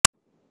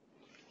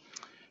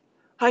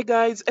Hi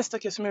guys, Esther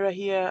Kesmira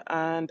here,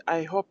 and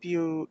I hope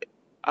you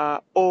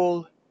are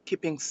all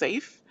keeping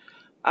safe.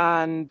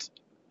 And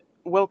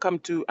welcome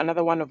to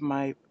another one of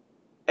my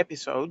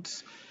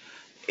episodes.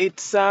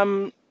 It's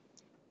Thank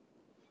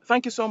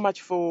you so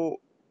much for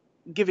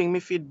giving me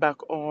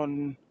feedback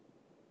on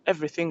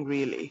everything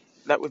really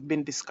that we've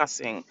been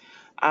discussing.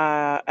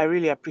 I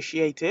really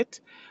appreciate it.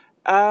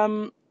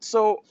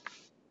 So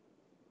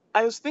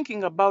I was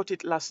thinking about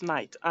it last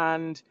night,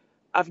 and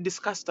I've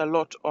discussed a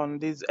lot on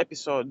these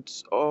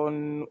episodes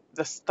on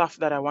the stuff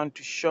that I want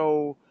to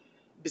show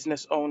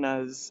business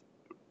owners,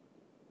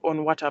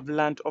 on what I've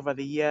learned over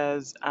the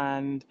years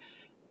and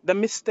the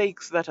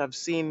mistakes that I've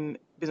seen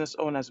business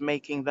owners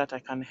making that I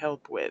can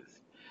help with.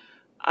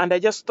 And I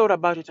just thought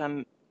about it,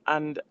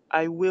 and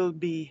I will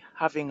be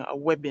having a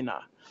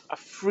webinar, a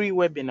free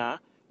webinar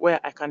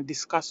where I can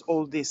discuss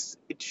all this.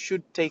 It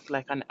should take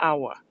like an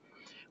hour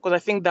because I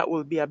think that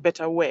will be a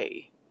better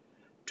way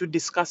to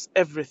discuss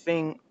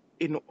everything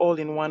in all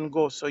in one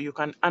go so you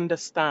can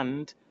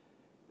understand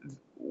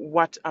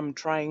what I'm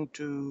trying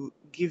to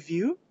give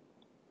you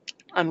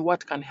and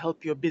what can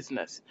help your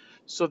business,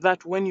 so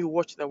that when you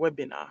watch the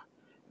webinar,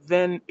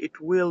 then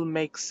it will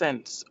make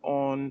sense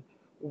on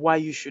why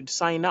you should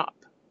sign up,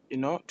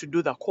 to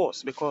do the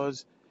course,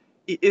 because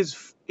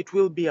it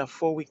will be a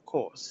 4 week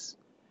course.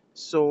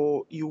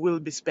 So you will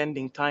be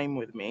spending time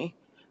with me,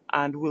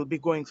 and we'll be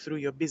going through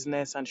your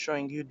business and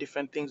showing you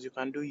different things you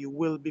can do. You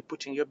will be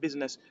putting your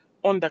business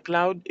on the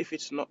cloud if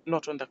it's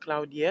not on the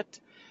cloud yet.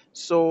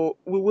 So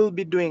we will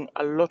be doing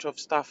a lot of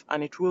stuff,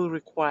 and it will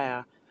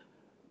require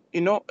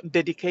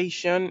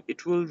dedication.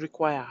 It will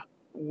require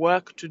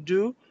work to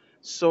do.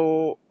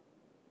 So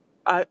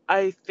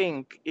I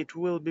think it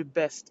will be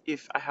best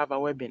if I have a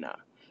webinar,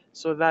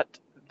 so that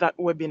that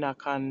webinar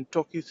can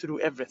talk you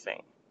through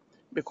everything.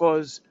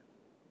 Because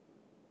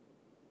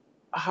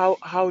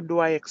how do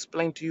I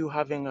explain to you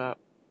having a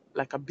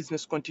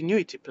business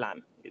continuity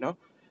plan?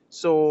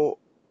 So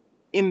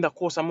in the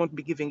course, I won't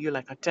be giving you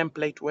like a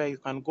template where you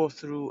can go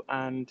through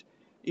and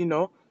you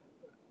know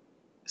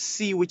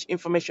see which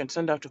information to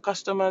send out to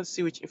customers,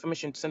 see which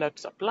information to send out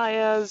to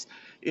suppliers,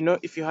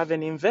 if you have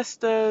any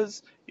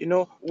investors,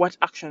 what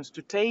actions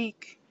to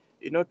take,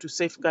 to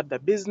safeguard the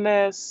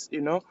business,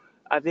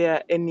 are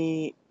there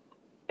any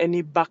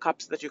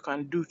backups that you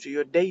can do to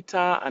your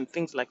data and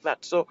things like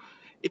that. So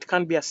it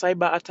can be a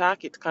cyber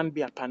attack, it can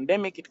be a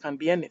pandemic, it can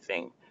be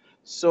anything.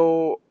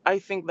 So I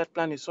think that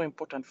plan is so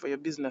important for your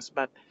business,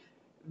 but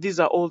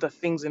these are all the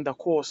things in the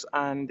course.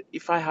 And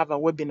if I have a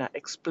webinar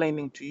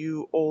explaining to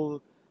you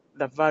all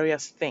the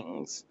various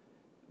things,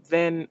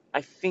 then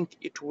I think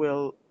it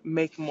will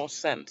make more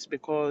sense.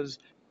 Because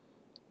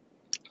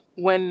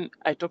when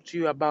I talk to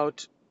you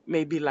about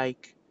maybe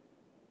like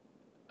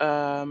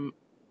um,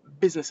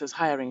 businesses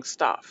hiring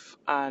staff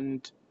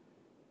and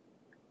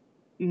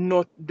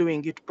not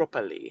doing it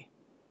properly,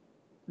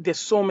 there's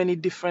so many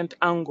different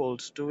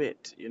angles to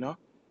it.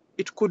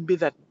 It could be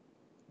that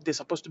they're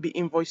supposed to be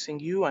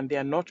invoicing you and they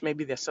are not.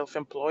 Maybe they're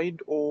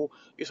self-employed, or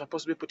you're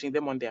supposed to be putting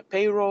them on your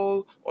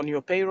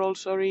payroll,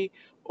 sorry,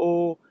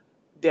 or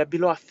they're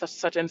below a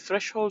certain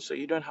threshold, so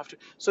you don't have to.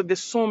 So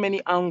there's so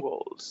many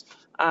angles,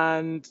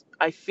 and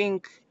I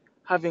think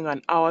having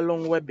an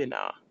hour-long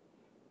webinar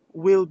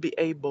will be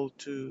able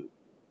to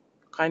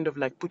kind of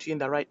like put you in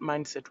the right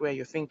mindset where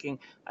you're thinking,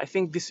 I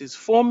think this is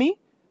for me,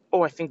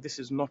 or I think this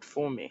is not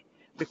for me.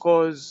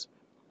 Because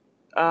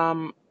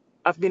um,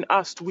 I've been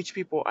asked, which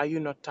people are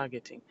you not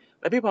targeting?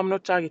 The people I'm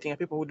not targeting are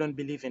people who don't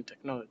believe in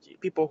technology,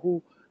 people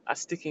who are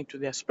sticking to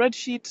their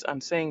spreadsheets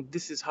and saying,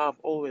 this is how I've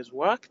always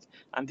worked,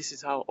 and this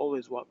is how I'll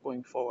always work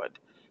going forward.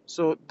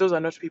 So those are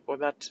not people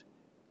that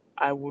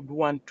I would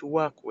want to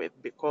work with,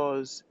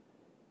 because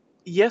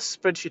yes,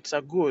 spreadsheets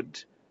are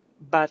good,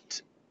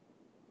 but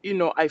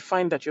I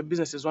find that your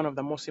business is one of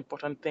the most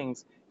important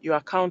things. Your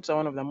accounts are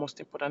one of the most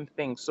important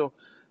things. So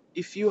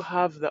if you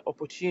have the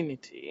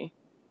opportunity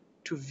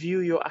to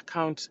view your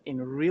accounts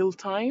in real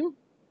time,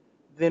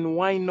 then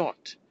why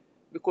not?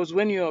 Because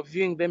when you are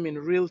viewing them in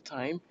real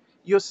time,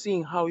 you're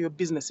seeing how your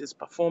business is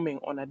performing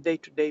on a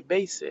day-to-day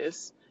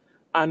basis.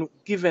 And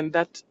given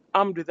that,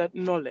 armed with that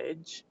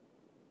knowledge,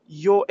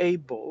 you're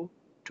able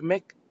to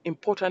make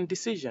important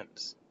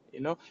decisions.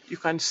 You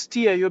can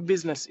steer your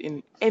business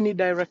in any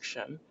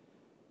direction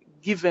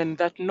given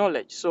that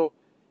knowledge. So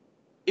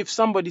if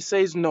somebody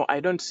says, no,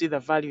 I don't see the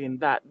value in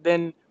that,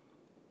 then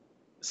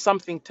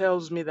something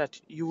tells me that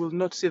you will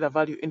not see the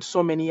value in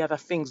so many other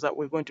things that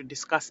we're going to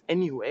discuss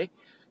anyway.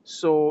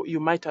 So you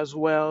might as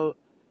well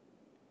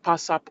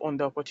pass up on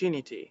the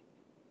opportunity,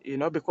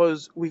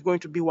 because we're going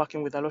to be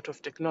working with a lot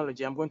of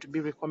technology. I'm going to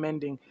be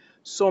recommending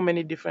so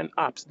many different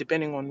apps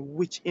depending on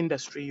which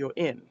industry you're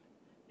in,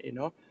 you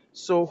know.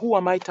 So who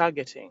am I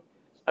targeting?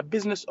 A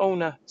business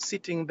owner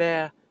sitting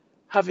there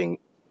having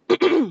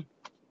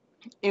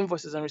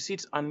invoices and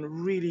receipts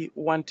and really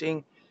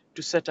wanting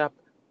to set up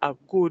a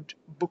good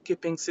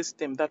bookkeeping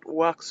system that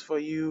works for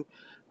you,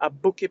 a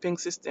bookkeeping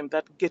system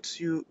that gets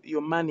you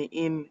your money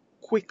in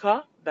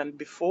quicker than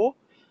before,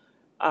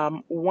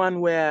 one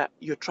where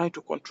you're trying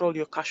to control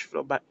your cash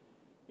flow, but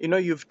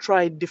you've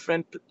tried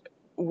different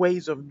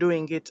ways of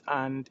doing it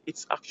and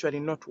it's actually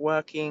not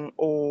working,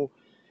 or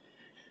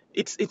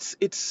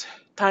it's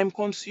time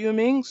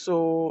consuming.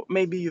 So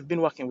maybe you've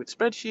been working with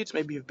spreadsheets,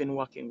 maybe you've been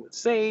working with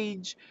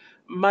Sage,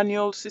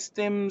 manual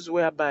systems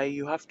whereby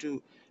you have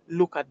to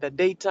look at the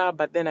data,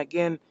 but then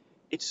again,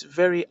 it's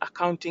very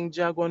accounting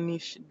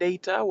jargonish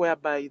data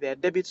whereby their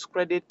debits,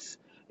 credits,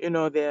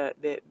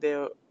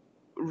 their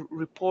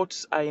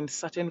reports are in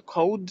certain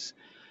codes,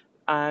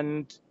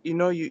 and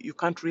you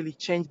can't really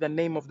change the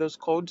name of those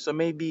codes. So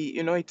maybe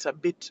it's a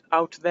bit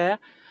out there,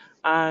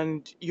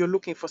 and you're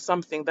looking for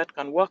something that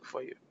can work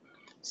for you,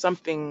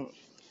 something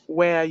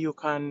where you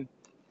can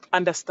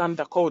understand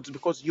the codes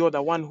because you're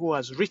the one who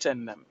has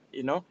written them.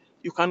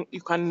 You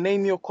can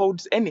name your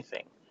codes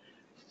anything.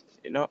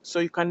 So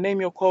you can name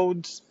your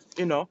codes,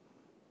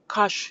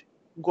 cash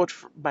got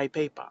by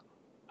paper,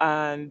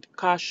 and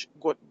cash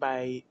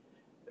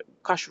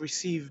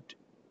received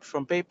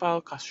from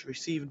PayPal, cash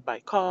received by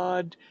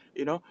card,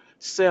 you know,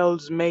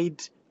 sales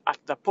made at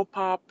the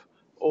pop-up,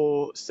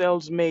 or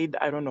sales made,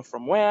 I don't know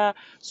from where.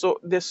 So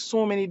there's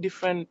so many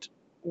different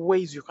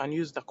ways you can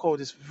use the code.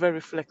 It's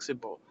very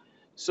flexible.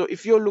 So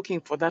if you're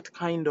looking for that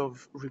kind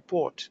of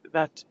report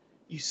that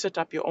you set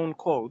up your own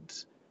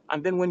codes,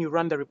 and then when you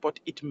run the report,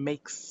 it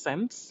makes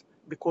sense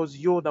because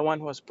you're the one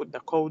who has put the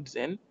codes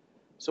in.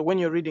 So when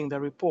you're reading the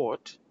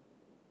report,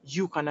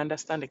 you can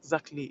understand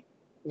exactly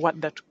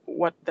what that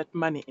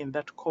money in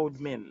that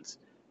code means.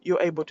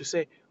 You're able to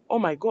say, "Oh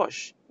my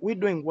gosh, we're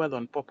doing well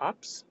on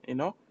pop-ups,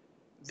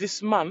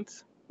 This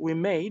month we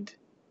made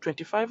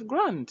 25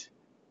 grand.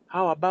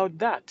 How about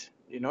that?"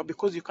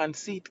 Because you can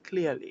see it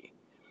clearly.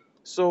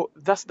 So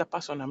that's the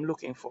person I'm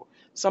looking for.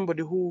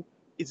 Somebody who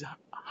is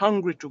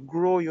hungry to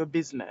grow your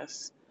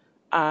business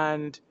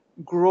and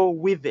grow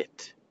with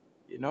it.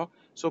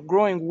 So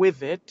growing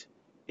with it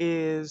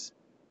is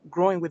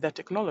growing with the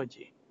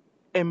technology,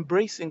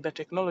 embracing the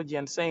technology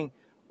and saying,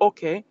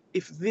 okay,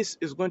 if this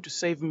is going to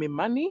save me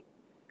money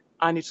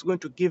and it's going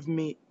to give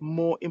me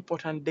more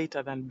important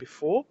data than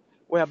before,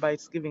 whereby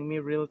it's giving me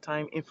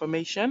real-time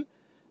information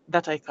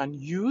that I can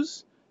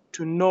use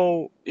to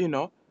know,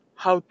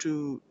 how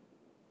to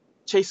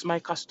chase my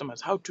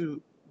customers, how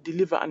to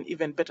deliver an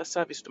even better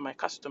service to my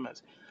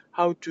customers,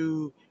 how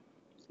to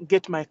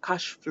get my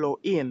cash flow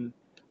in,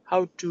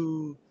 how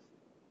to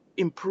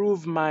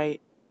improve my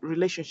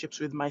relationships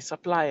with my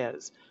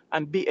suppliers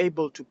and be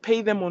able to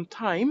pay them on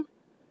time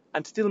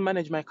and still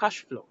manage my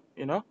cash flow.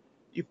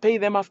 You pay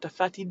them after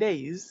 30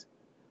 days,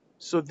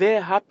 so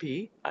they're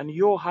happy and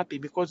you're happy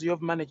because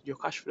you've managed your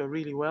cash flow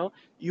really well.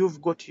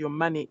 You've got your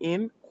money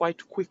in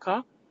quite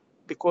quicker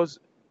because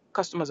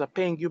customers are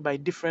paying you by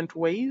different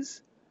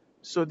ways.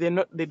 So they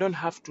don't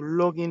have to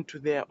log into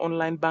their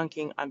online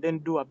banking and then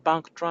do a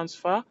bank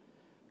transfer.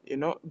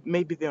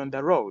 Maybe they're on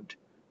the road.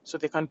 So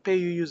they can pay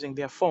you using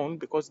their phone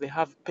because they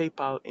have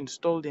PayPal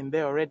installed in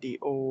there already,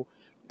 or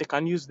they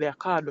can use their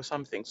card or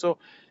something. So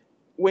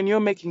when you're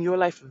making your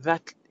life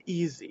that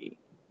easy,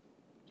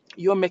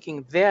 you're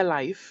making their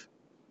life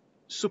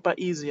super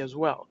easy as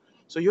well.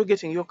 So you're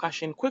getting your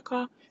cash in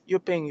quicker, you're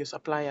paying your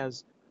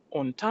suppliers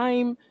on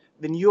time,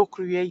 then you're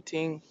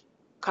creating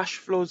cash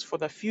flows for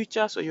the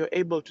future. So you're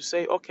able to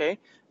say, okay,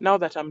 now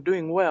that I'm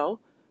doing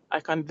well, I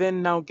can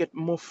then now get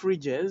more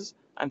fridges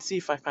and see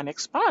if I can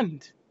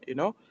expand.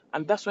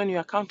 And that's when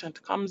your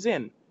accountant comes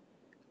in,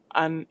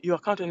 and your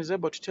accountant is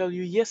able to tell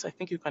you, yes, I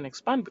think you can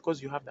expand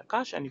because you have the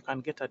cash and you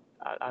can get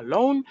a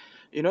loan.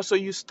 So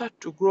you start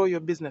to grow your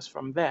business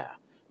from there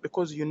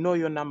because you know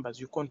your numbers,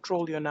 you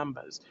control your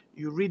numbers,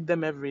 you read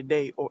them every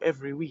day or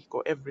every week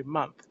or every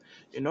month.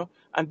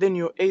 And then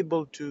you're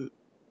able to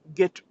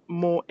get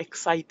more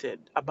excited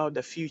about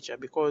the future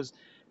because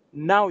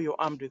now you're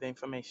armed with the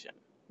information.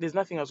 There's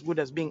nothing as good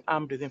as being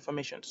armed with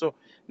information. So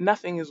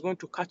nothing is going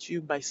to catch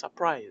you by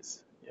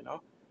surprise.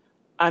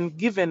 And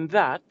given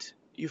that,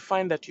 you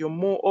find that you're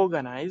more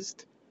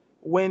organized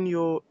when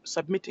you're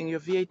submitting your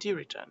VAT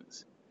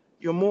returns.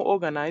 You're more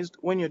organized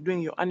when you're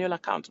doing your annual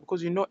accounts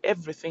because you know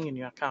everything in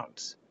your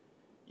accounts.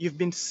 You've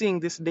been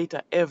seeing this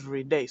data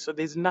every day, so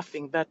there's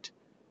nothing that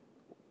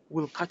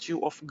will catch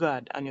you off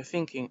guard and you're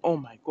thinking, oh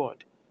my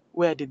God,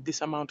 where did this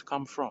amount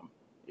come from?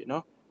 You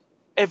know,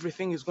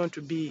 everything is going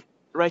to be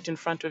right in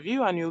front of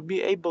you and you'll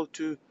be able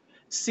to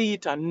see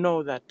it and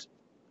know that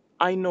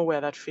I know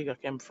where that figure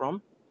came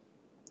from.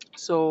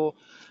 So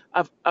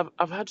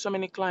I've had so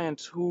many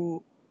clients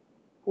who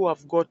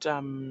have got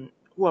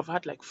who have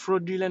had like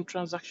fraudulent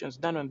transactions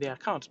done on their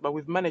accounts, but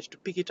we've managed to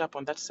pick it up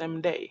on that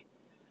same day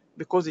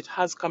because it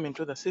has come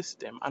into the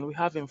system and we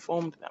have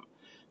informed them.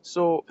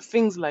 So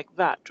things like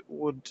that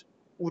would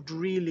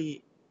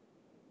really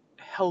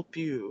help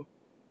you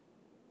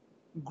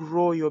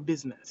grow your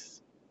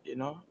business.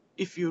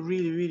 If you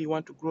really, really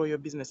want to grow your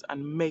business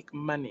and make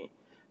money,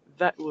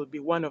 that will be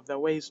one of the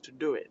ways to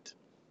do it.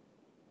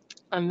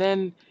 And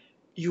then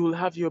you will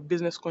have your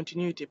business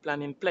continuity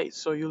plan in place.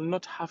 So you'll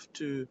not have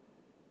to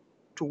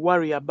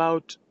worry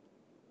about,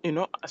 a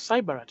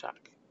cyber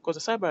attack, because a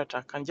cyber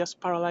attack can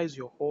just paralyze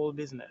your whole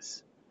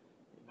business.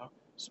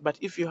 But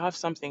if you have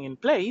something in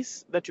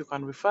place that you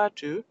can refer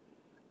to,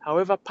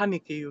 however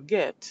panicky you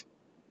get,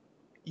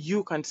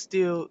 you can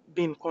still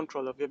be in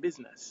control of your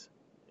business.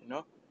 You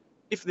know,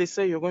 if they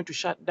say you're going to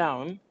shut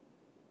down,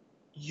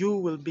 you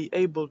will be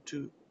able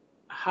to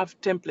have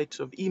templates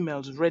of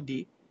emails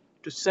ready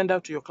to send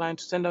out to your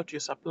clients, to send out to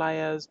your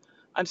suppliers,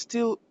 and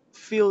still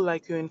feel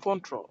like you're in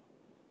control.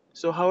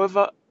 So,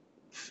 however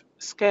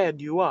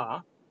scared you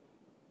are,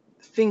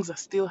 things are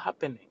still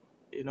happening.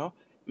 You know,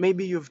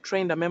 maybe you've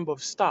trained a member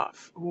of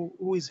staff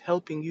who is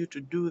helping you to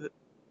do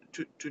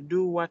to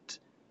do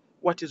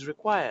what is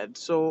required.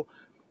 So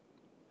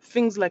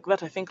things like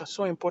that I think are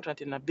so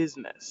important in a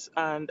business.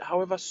 And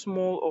however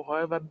small or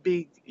however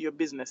big your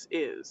business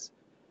is,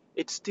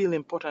 it's still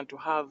important to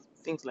have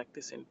things like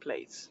this in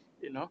place,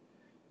 you know.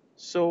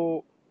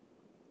 So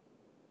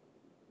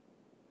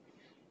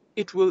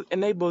it will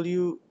enable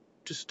you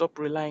to stop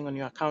relying on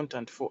your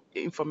accountant for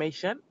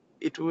information.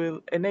 It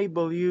will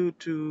enable you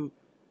to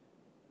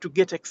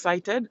get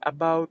excited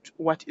about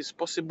what is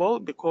possible,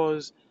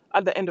 because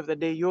at the end of the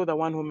day, you're the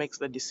one who makes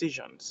the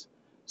decisions.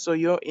 So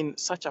you're in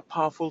such a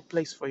powerful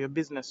place for your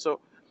business. So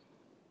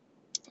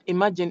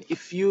imagine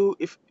if you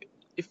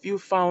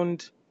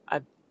found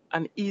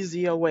an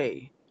easier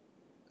way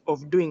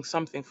of doing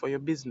something for your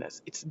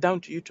business. It's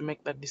down to you to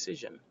make that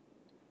decision.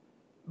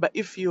 But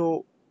if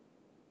you're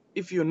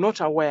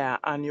not aware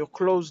and you're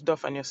closed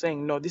off and you're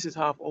saying, no, this is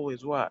how I've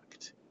always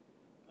worked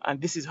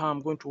and this is how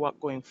I'm going to work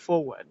going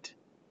forward,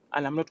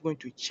 and I'm not going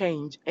to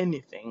change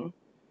anything,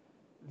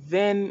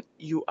 then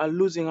you are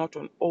losing out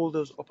on all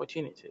those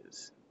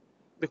opportunities,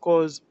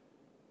 because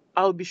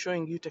I'll be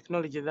showing you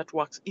technology that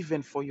works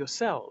even for your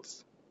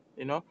sales.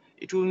 You know,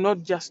 it will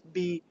not just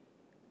be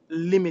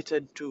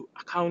limited to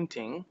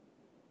accounting.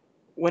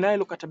 When I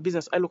look at a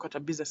business, I look at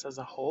a business as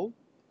a whole.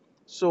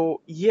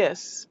 So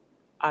yes,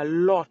 a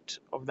lot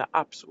of the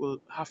apps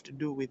will have to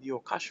do with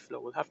your cash flow,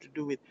 will have to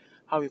do with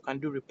how you can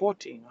do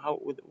reporting,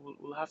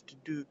 will have to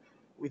do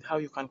with how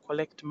you can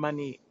collect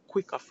money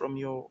quicker from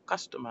your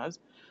customers.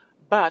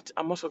 But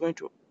I'm also going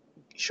to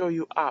show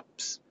you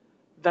apps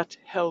that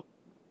help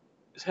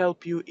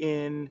you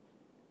in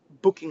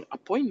booking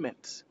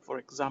appointments. For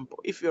example,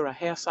 if you're a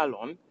hair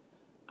salon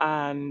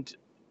and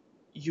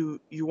you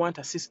want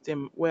a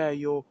system where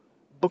you're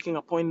booking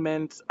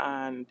appointments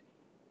and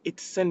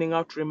it's sending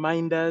out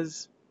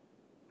reminders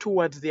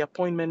towards the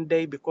appointment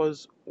day,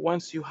 because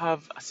once you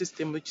have a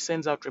system which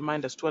sends out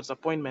reminders towards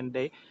appointment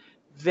day,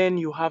 then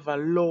you have a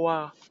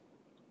lower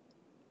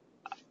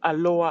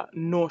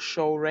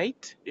no-show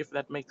rate, if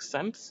that makes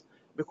sense,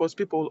 because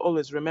people will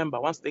always remember.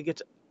 Once they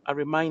get a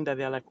reminder,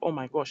 they're like, oh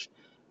my gosh,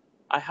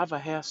 I have a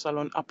hair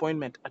salon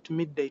appointment at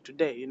midday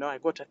today. You know, I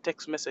got a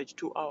text message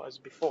 2 hours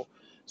before.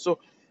 So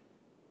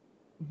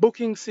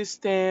booking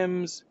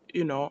systems,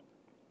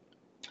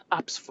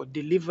 apps for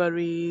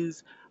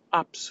deliveries,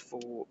 apps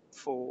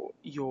for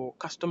your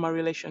customer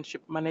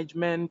relationship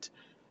management,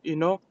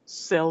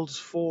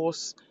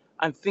 Salesforce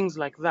and things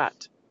like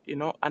that,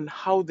 and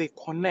how they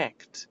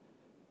connect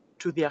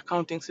to the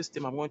accounting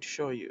system I'm going to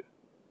show you,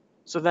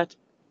 so that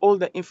all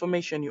the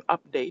information you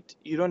update,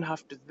 you don't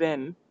have to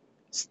then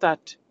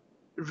start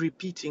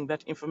repeating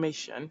that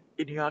information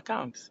in your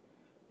accounts.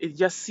 It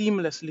just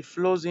seamlessly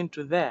flows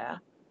into there,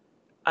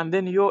 and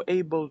then you're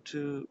able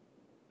to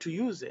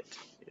use it.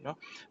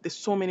 There's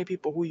so many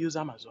people who use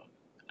Amazon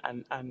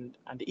and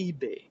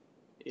eBay,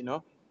 you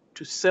know,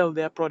 to sell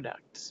their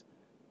products.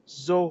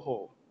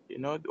 Zoho,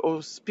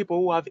 or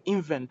people who have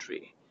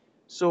inventory.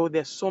 So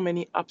there's so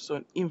many apps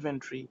on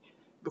inventory,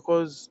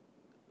 because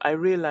I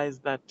realize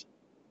that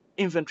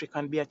inventory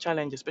can be a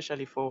challenge,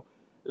 especially for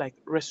like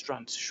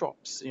restaurants,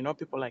 shops,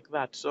 people like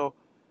that. So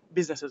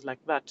businesses like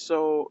that.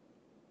 So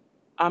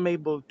I'm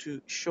able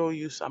to show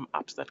you some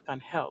apps that can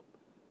help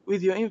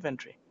with your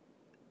inventory.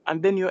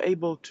 And then you're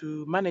able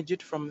to manage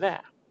it from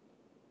there.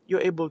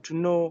 You're able to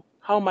know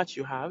how much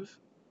you have,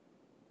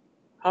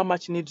 how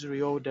much needs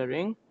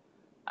reordering,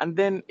 and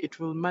then it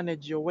will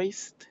manage your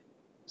waste.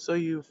 So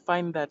you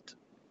find that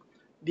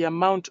the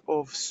amount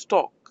of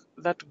stock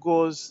that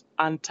goes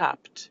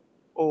untapped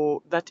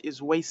or that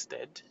is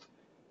wasted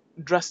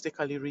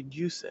drastically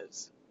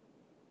reduces.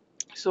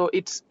 So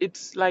it's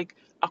like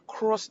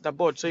across the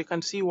board. So you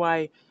can see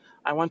why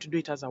I want to do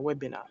it as a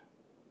webinar,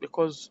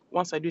 because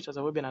once I do it as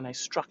a webinar and I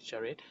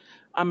structure it,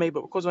 I'm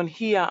able, because on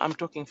here I'm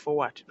talking for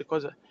what?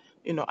 Because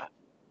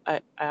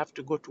I have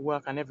to go to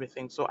work and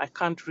everything, so I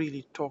can't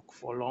really talk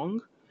for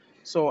long.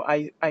 So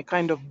I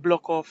kind of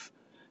block off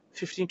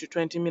 15 to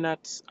 20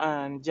 minutes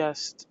and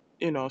just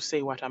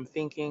say what I'm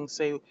thinking,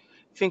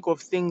 think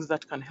of things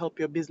that can help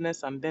your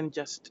business, and then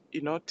just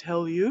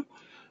tell you.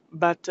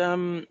 But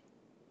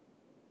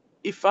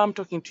if I'm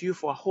talking to you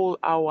for a whole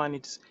hour and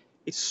it's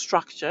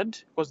structured,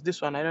 because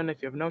this one, I don't know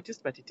if you've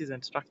noticed, but it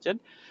isn't structured.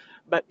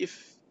 But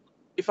if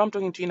I'm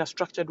talking to you in a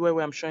structured way,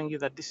 where I'm showing you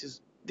that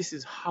this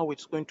is how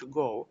it's going to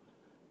go,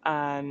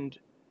 and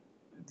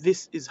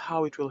this is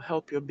how it will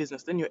help your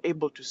business, then you're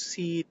able to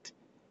see it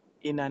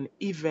in an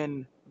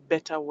even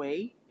better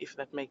way, if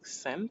that makes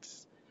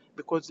sense,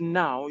 because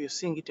now you're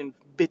seeing it in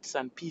bits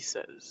and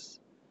pieces,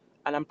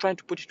 and I'm trying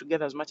to put it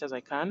together as much as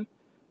I can,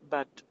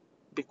 but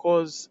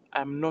because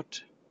I'm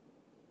not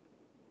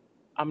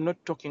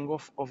talking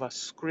off of a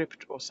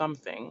script or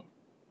something,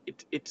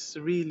 it's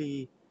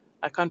really,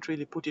 I can't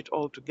really put it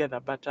all together,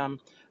 but I'm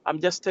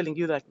just telling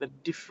you that the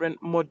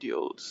different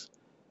modules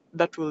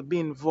that will be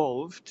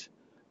involved,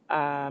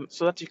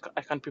 so that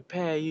I can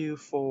prepare you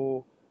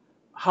for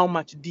how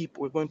much deep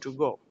we're going to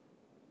go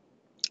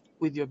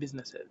with your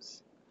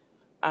businesses.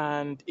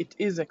 And it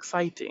is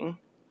exciting,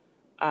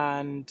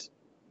 and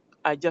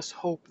I just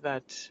hope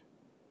that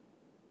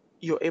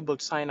you're able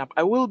to sign up.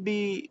 I will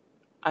be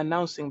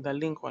announcing the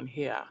link on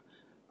here.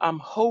 I'm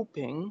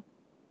hoping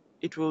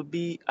it will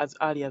be as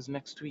early as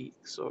next week.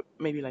 So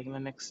maybe like in the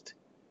next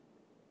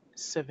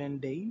 7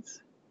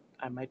 days,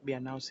 I might be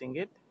announcing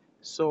it.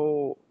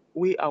 So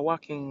we are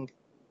working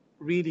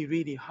really,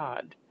 really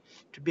hard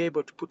to be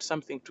able to put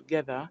something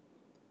together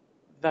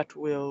that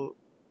will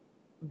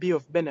be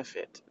of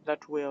benefit,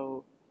 that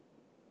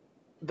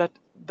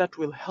that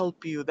will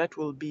help you, that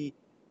will be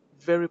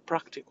very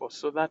practical,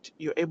 so that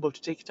you're able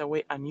to take it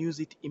away and use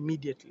it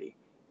immediately.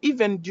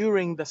 Even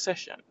during the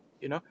session,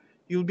 you know,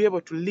 you'll be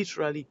able to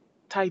literally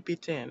type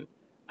it in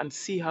and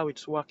see how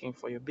it's working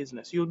for your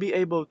business. You'll be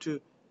able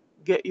to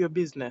get your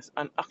business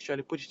and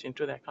actually put it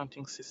into the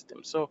accounting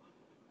system. So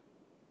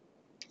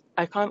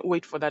I can't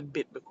wait for that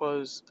bit,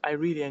 because I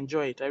really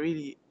enjoy it. I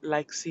really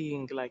like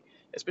seeing, like,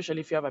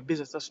 especially if you have a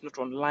business that's not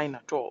online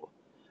at all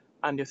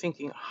and you're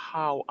thinking,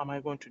 how am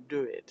I going to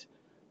do it?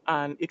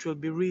 And it will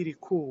be really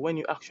cool when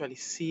you actually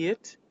see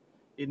it.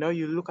 You know,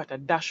 you look at a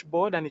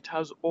dashboard and it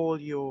has all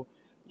your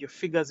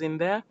figures in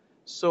there.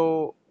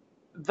 So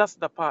that's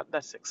the part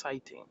that's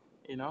exciting,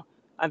 you know.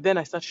 And then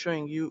I start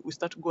showing you, we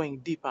start going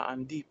deeper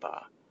and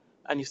deeper,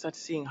 and you start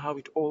seeing how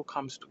it all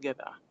comes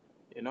together,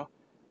 you know,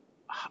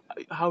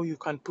 how you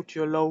can put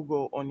your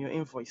logo on your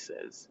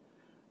invoices,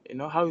 you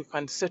know, how you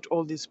can set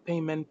all these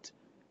payment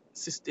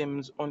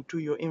systems onto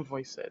your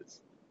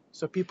invoices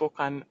so people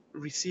can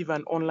receive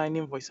an online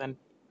invoice and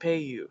pay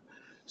you.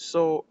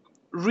 So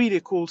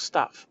really cool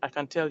stuff. I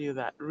can tell you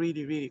that.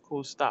 Really, really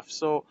cool stuff.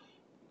 So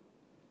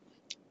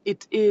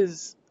it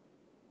is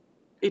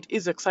it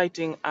is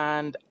exciting,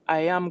 and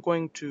I am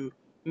going to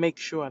make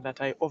sure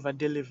that I over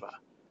deliver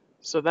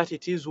so that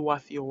it is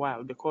worth your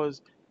while,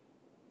 because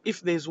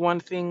if there's one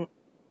thing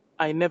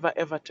I never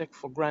ever take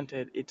for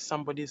granted, it's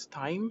somebody's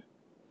time.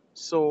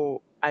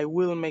 So I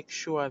will make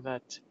sure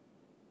that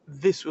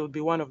this will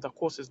be one of the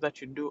courses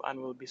that you do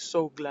and will be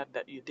so glad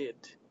that you did.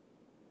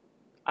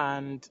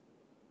 And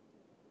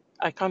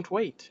I can't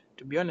wait,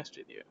 to be honest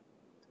with you.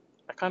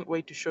 I can't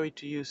wait to show it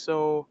to you.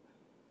 So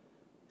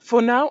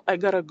for now, I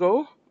gotta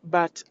go,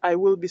 but I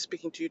will be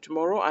speaking to you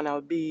tomorrow and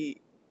I'll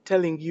be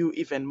telling you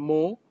even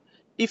more.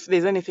 If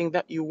there's anything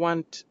that you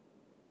want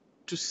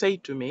to say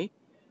to me,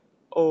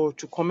 or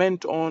to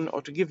comment on,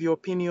 or to give your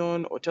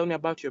opinion, or tell me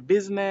about your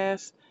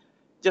business,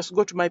 just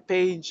go to my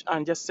page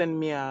and just send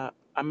me a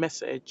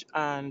message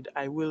and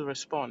I will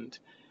respond.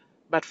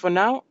 But for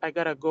now, I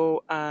gotta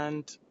go,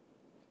 and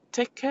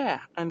take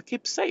care and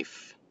keep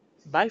safe.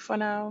 Bye for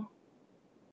now.